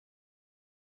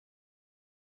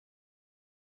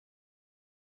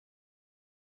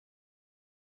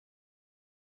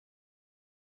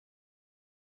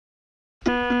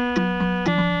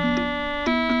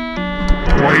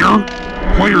Player?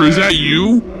 Player, is that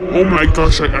you? Oh my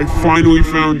gosh, I finally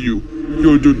found you.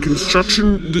 Yo, dude,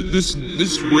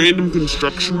 this random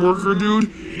construction worker, dude,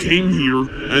 came here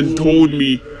and told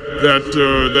me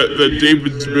that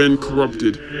David's been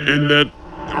corrupted, and that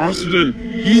Austin,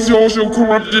 he's also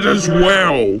corrupted as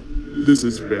well. This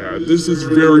is bad. This is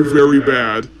very, very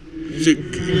bad.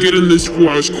 Get in this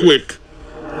schoolhouse quick.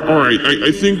 Alright,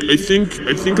 I think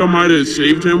I might have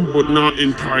saved him, but not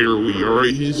entirely,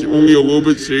 alright? He's only a little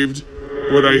bit saved,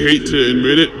 but I hate to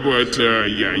admit it, but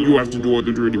yeah, you have to do all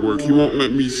the dirty work. He won't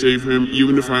let me save him,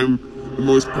 even if I'm the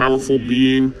most powerful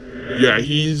being. Yeah,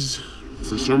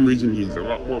 for some reason, he's a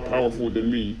lot more powerful than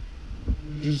me.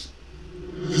 Just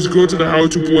go to the how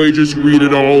to play, just read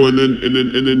it all, and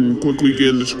then quickly get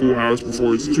in the schoolhouse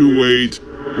before it's too late.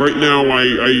 Right now,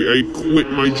 I quit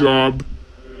my job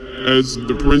as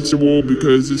the principal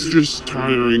because it's just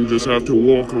tiring just have to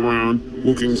walk around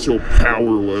looking so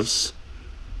powerless.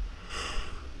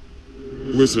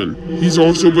 Listen, he's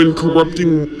also been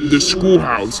corrupting the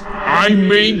schoolhouse. I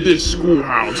made this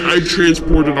schoolhouse. I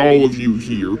transported all of you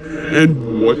here.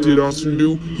 And what did Austin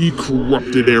do? He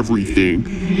corrupted everything.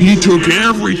 He took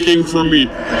everything from me.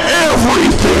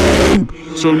 Everything!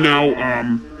 So now,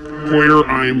 Player,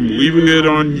 I'm leaving it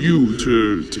on you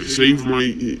to save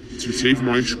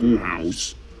my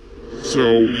schoolhouse.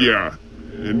 So, yeah.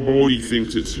 And Baldi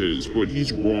thinks it's his, but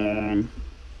he's wrong.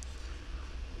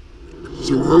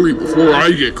 So hurry before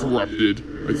I get corrupted.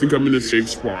 I think I'm in a safe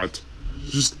spot.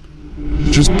 Just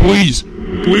please,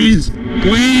 please,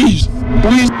 please,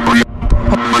 please,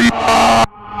 hurry up.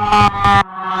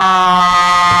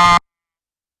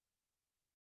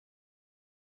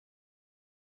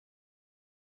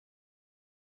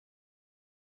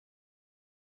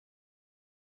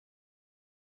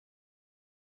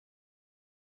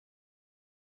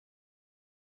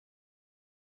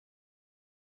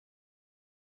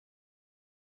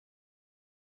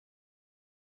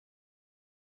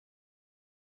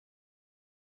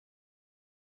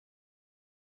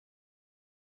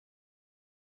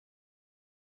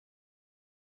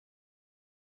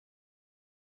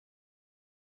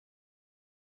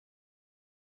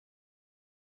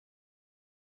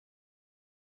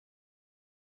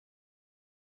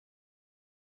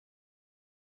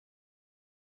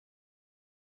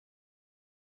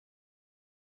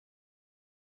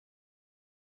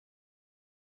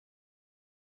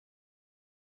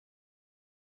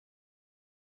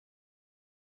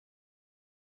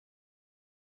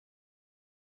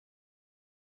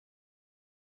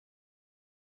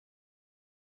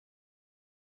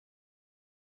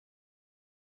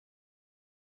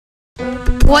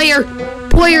 Player,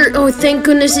 oh thank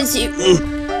goodness it's you.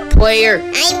 Player.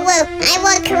 I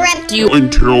will corrupt you.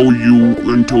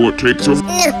 Until it takes off.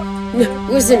 No,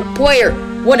 listen, Player,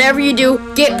 whatever you do,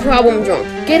 get problems wrong.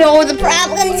 Get all the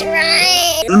Problems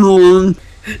right.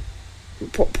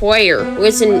 Player,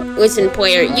 listen,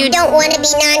 Player, You don't want to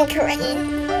be non-corrupt.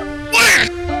 Ah!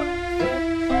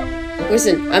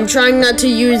 Listen, I'm trying not to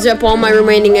use up all my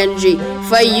remaining energy.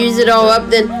 If I use it all up,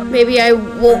 then maybe I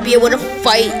won't be able to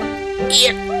fight.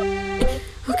 Yeah.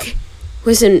 Okay.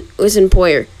 Listen,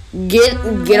 Player. Get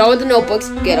all the notebooks,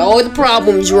 get all the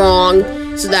problems wrong,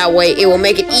 so that way it will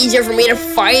make it easier for me to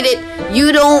fight it.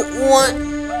 You don't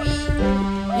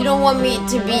want me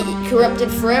to be corrupted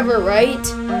forever, right?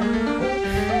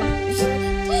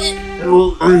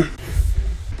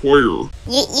 Player.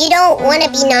 You don't want to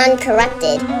be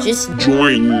non-corrupted. Just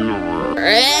Join.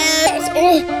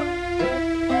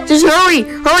 Just hurry,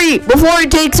 before it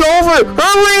takes over.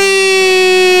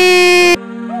 Hurry!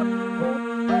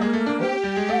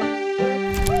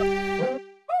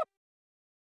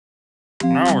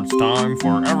 Now it's time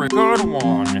for every good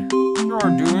one.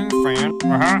 You're doing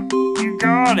you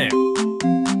got it.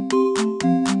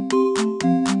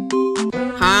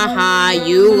 Haha,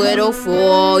 you little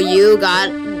fool, you got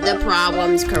the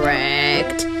problems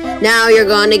correct. Now you're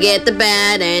gonna get the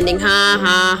bad ending, ha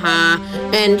ha ha.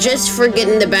 And just for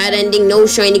getting the bad ending, no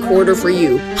shiny quarter for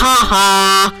you. Ha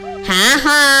ha, ha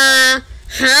ha,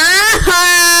 ha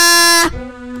ha.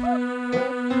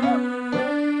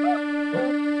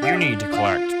 You need to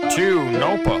collect 2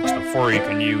 notebooks before you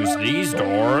can use these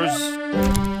doors.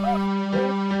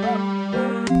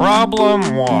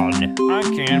 Problem 1. I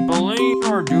can't believe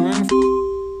you're doing...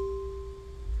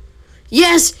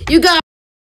 Yes, you got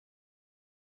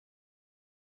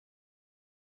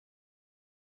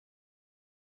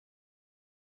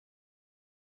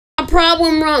a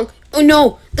problem wrong. Oh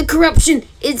no, the corruption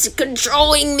is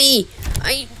controlling me.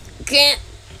 I can't...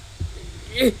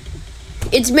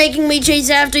 It's making me chase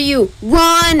after you.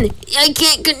 Run! I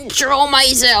can't control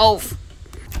myself.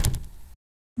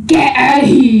 Get out of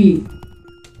here!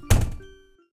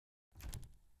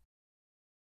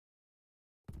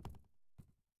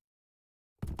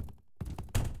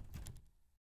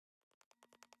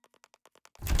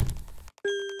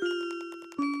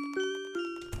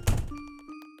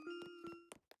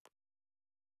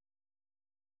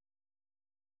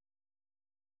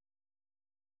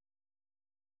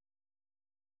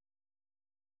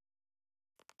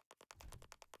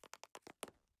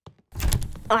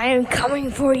 I am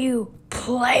coming for you,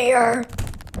 player!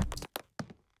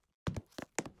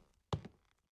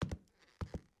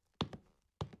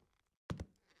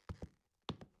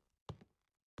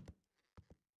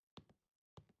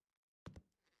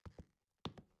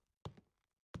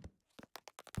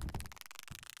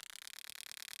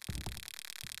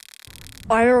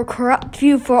 I will corrupt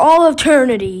you for all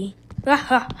eternity! Ha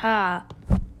ha ha!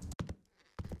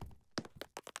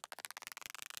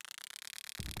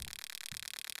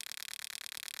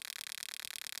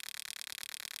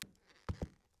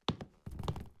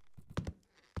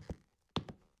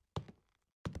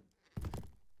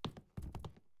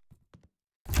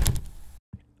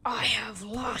 I have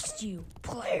lost you,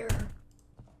 player.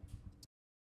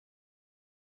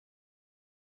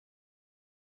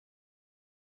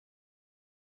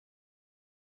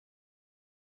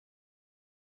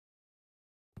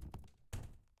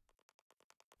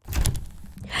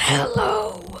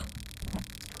 Hello.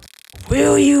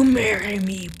 Will you marry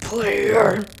me,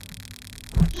 player?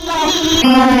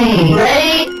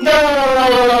 Ready,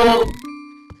 go!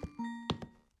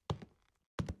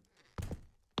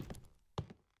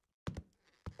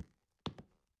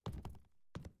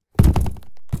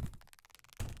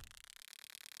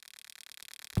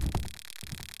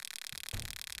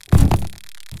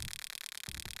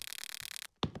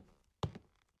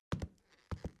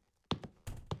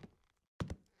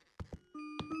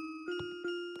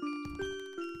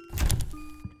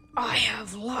 I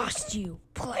have lost you,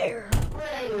 player.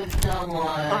 Play with someone.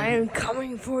 I am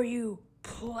coming for you,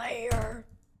 player.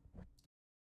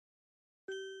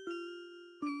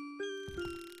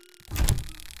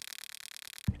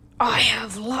 I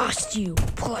have lost you,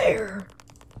 player.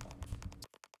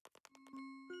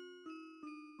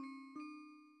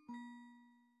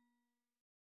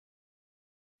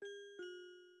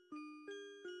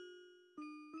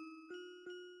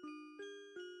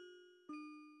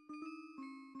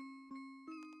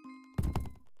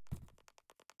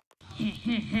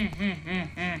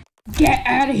 Get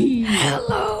out of here!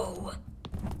 Hello!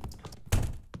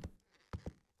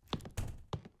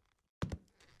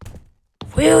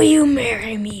 Will you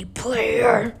marry me,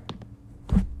 player?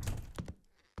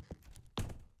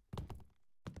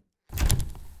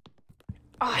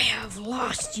 I have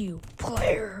lost you,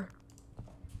 player.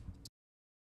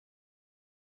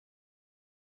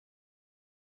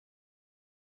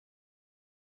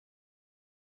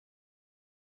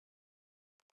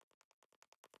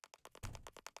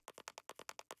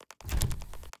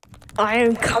 I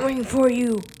am coming for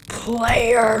you,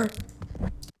 player.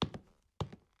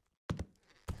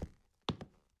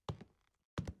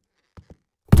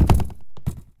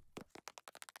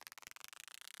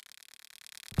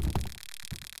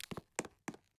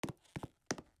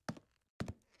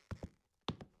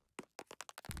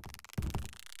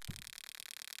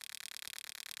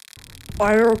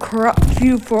 I will corrupt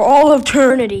you for all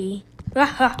eternity. Ha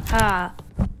ha ha.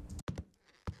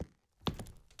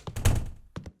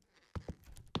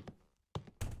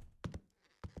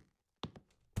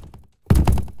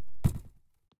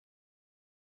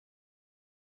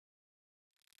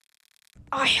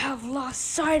 I have lost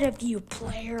sight of you,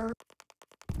 player.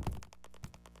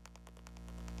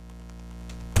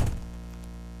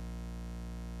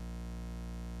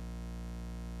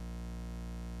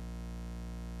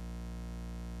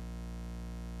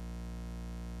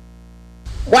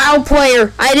 Wow,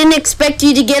 player, I didn't expect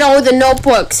you to get all the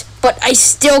notebooks, but I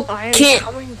still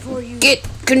can't get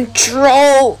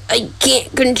control. I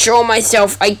can't control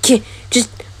myself. I can't. Just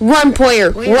run,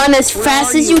 player. Run as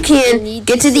fast as you can.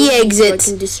 Get to the exits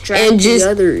and just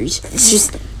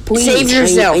save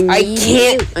yourself. I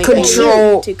can't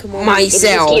control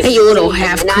myself. Hey, you little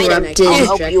half-corrupted. I'll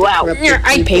help you out.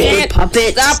 I can't.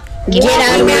 Puppet. Stop. Get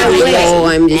out of my way. Oh,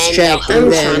 I'm distracted.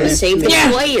 I'm trying to save the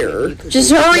player.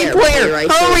 Just hurry, player.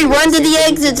 Hurry, run to the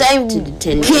exits. I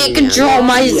can't control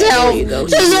myself.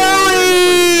 Just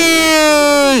hurry.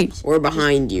 We're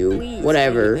behind you.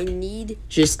 Whatever.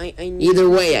 Just either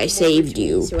way, I saved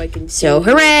you. So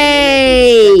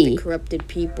hooray! Corrupted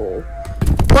people.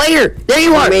 Player, there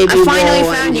you are. I finally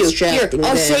found you. Here,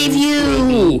 I'll save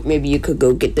you. Maybe you could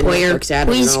go get the notebooks out.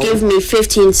 Please give me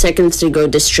 15 seconds to go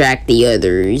distract the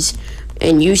others.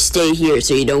 And you stay here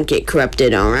so you don't get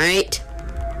corrupted, alright?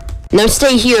 Now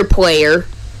stay here, player.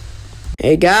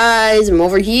 Hey guys, I'm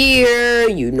over here.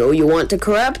 You know you want to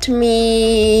corrupt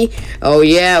me. Oh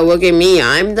yeah, look at me.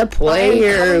 I'm the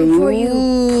player. I'm coming for you,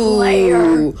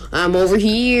 player. I'm over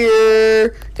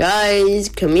here. Guys,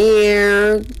 come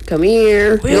here. Come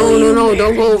here. No,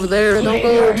 don't go over there. Don't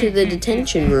go to the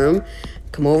detention room.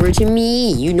 Come over to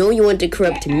me. You know you want to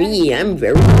corrupt me. I'm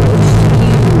very close to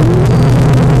you.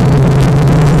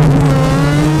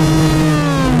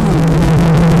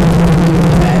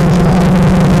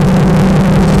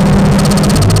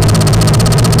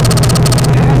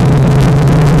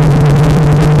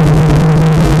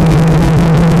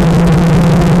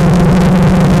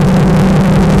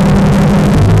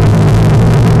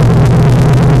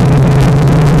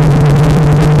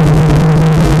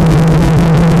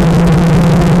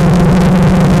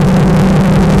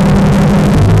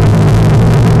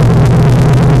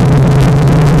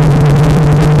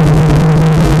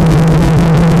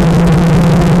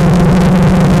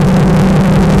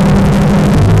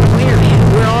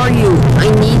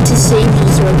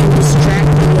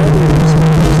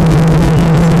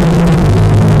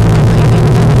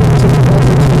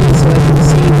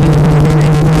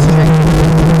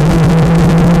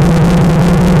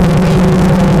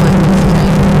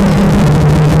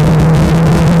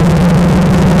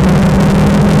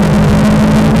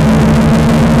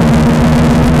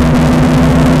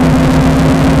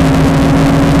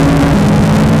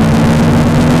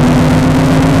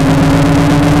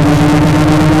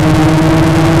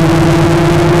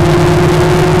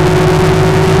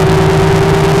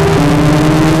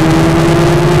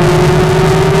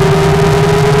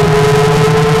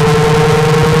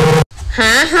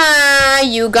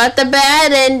 You got the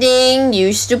bad ending,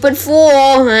 you stupid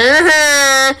fool.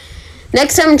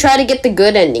 Next time, try to get the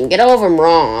good ending. Get all of them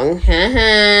wrong.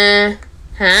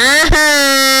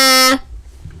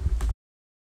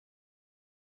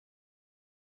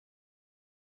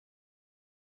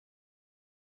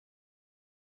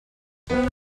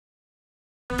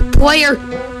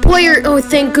 Player, oh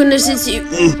thank goodness it's you.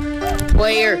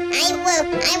 Player.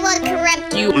 I will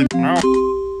corrupt you. No.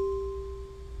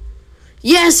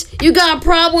 Yes, you got a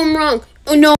problem wrong.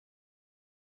 Oh no.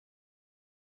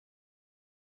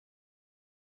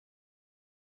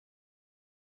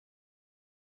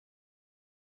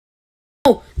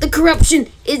 Oh, the corruption,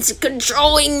 it's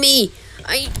controlling me.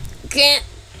 I can't.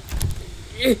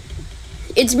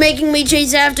 It's making me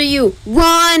chase after you.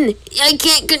 Run! I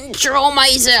can't control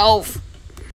myself.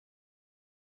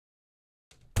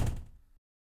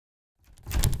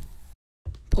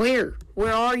 Player,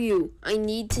 where are you? I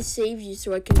need to save you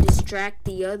so I can distract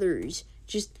the others.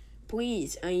 Just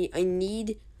please, I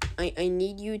need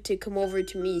you to come over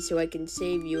to me so I can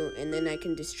save you and then I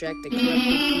can distract the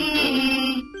corrupted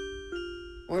people.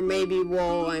 Or maybe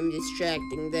while I'm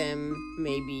distracting them,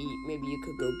 maybe you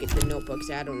could go get the notebooks,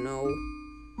 I don't know.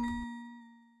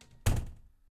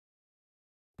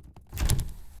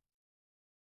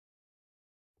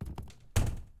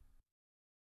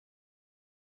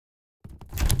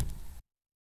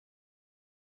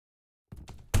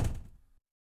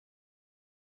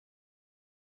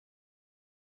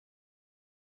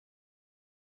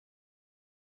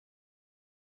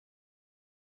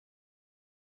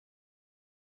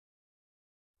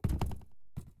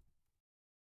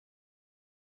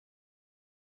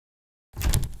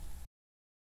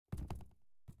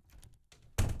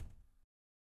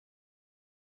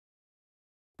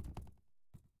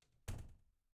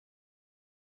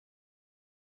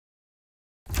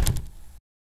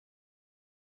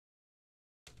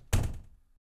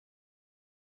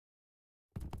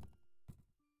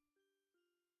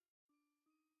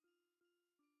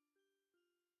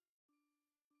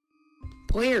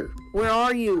 Player, where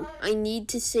are you? I need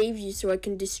to save you so I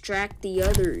can distract the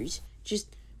others.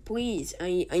 Just please,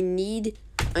 I need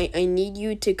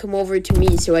you to come over to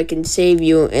me so I can save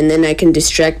you and then I can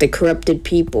distract the corrupted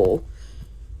people.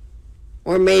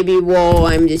 Or maybe while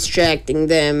I'm distracting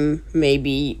them,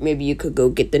 maybe you could go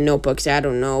get the notebooks, I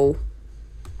don't know.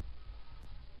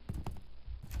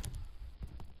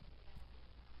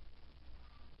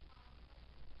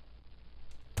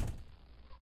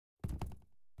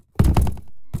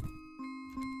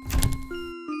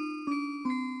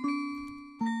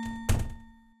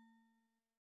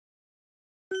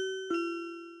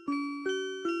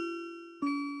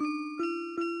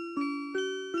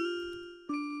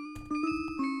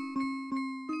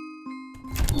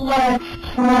 Let's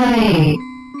play.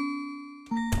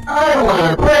 I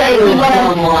wanna play with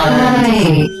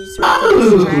someone.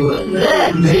 Oh,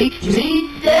 that makes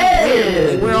me sad.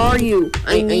 Where are you?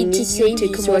 I need to save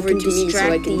you come over to me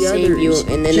so I can save you,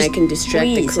 and then I can distract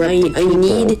the corrupted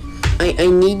people. I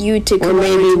need you to come over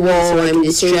to me so I'm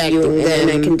distracting them, and then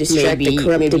I can distract the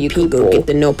corrupted people. Maybe you could go get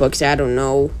the notebooks, I don't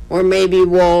know. Or maybe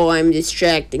while I'm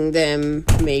distracting them,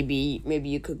 maybe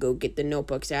you could go get the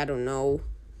notebooks, I don't know.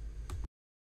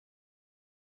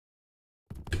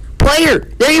 Player,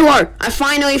 there you are! I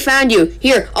finally found you!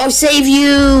 Here, I'll save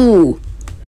you!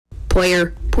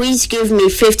 Player, please give me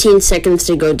 15 seconds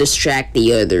to go distract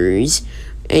the others.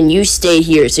 And you stay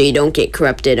here so you don't get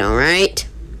corrupted, alright?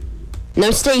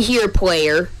 Now stay here,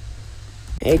 player.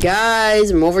 Hey guys,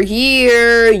 I'm over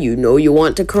here. You know you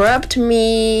want to corrupt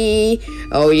me.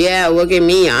 Oh yeah, look at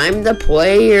me. I'm the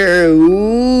player.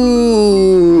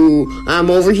 Ooh,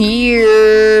 I'm over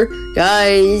here.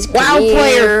 Guys, wow,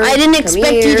 player. I didn't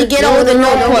expect you to get all the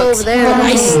notebooks.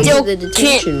 I still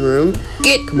can't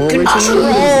get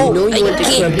control. I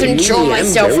can't control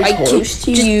myself. I can't. Just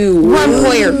run,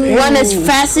 player. Run as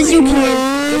fast as you can.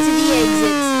 Get to the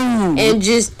exits. And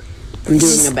just... I'm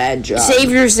doing a bad job. Save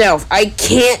yourself. I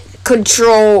can't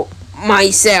control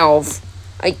myself.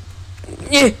 I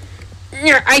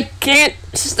can't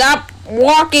stop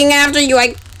walking after you.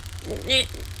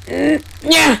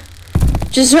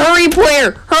 Just hurry,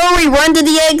 player. Hurry, run to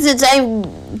the exits. I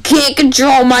can't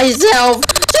control myself.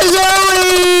 Just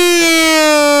hurry!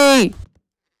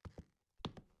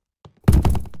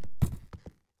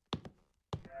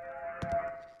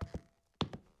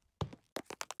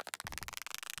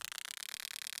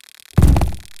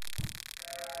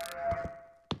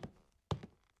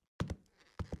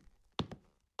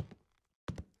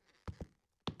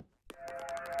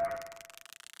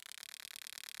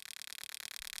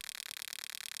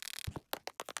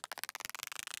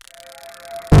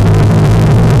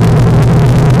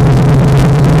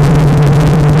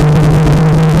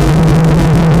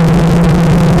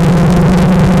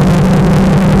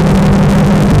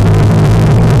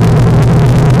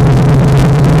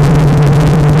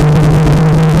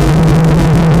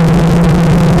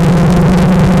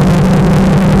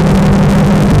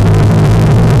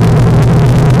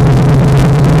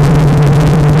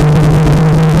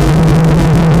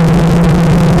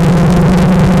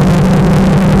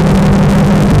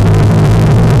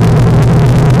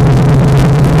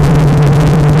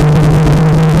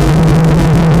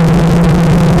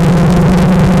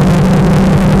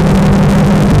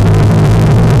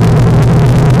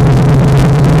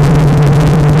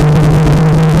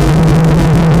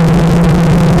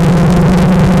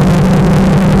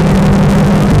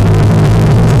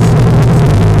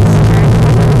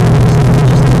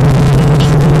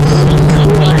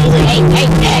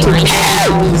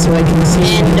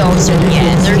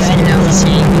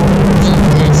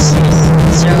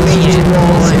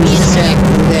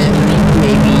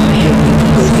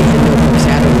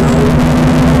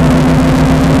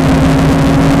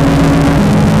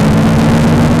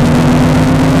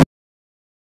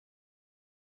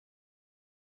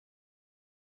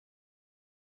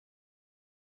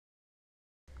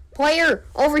 Player,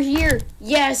 over here.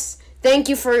 Yes, thank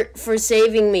you for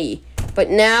saving me. But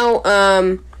now,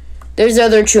 there's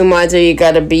other true mods that you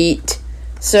gotta beat.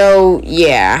 So,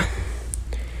 yeah.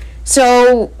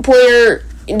 So, player,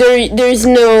 there's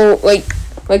no, like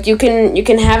you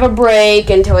can have a break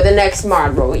until the next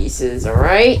mod releases,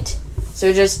 alright?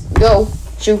 So just go.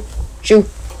 Shoo.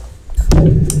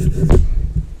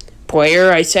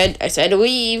 Player, I said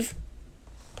leave.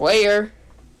 Player,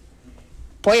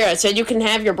 I said you can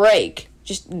have your break.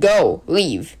 Just go.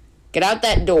 Leave. Get out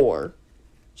that door.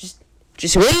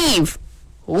 Just leave.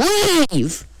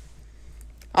 Leave.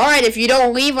 Alright, if you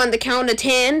don't leave on the count of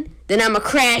 10, then I'ma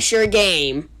crash your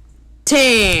game.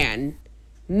 10,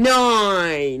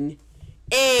 9,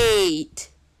 8,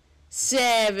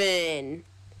 7,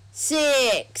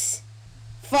 6,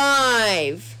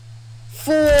 5,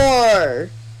 4,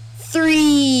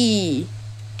 3,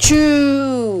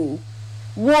 2,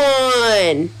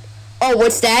 1. Oh,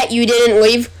 what's that? You didn't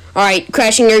leave? Alright,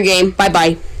 crashing your game.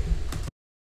 Bye-bye.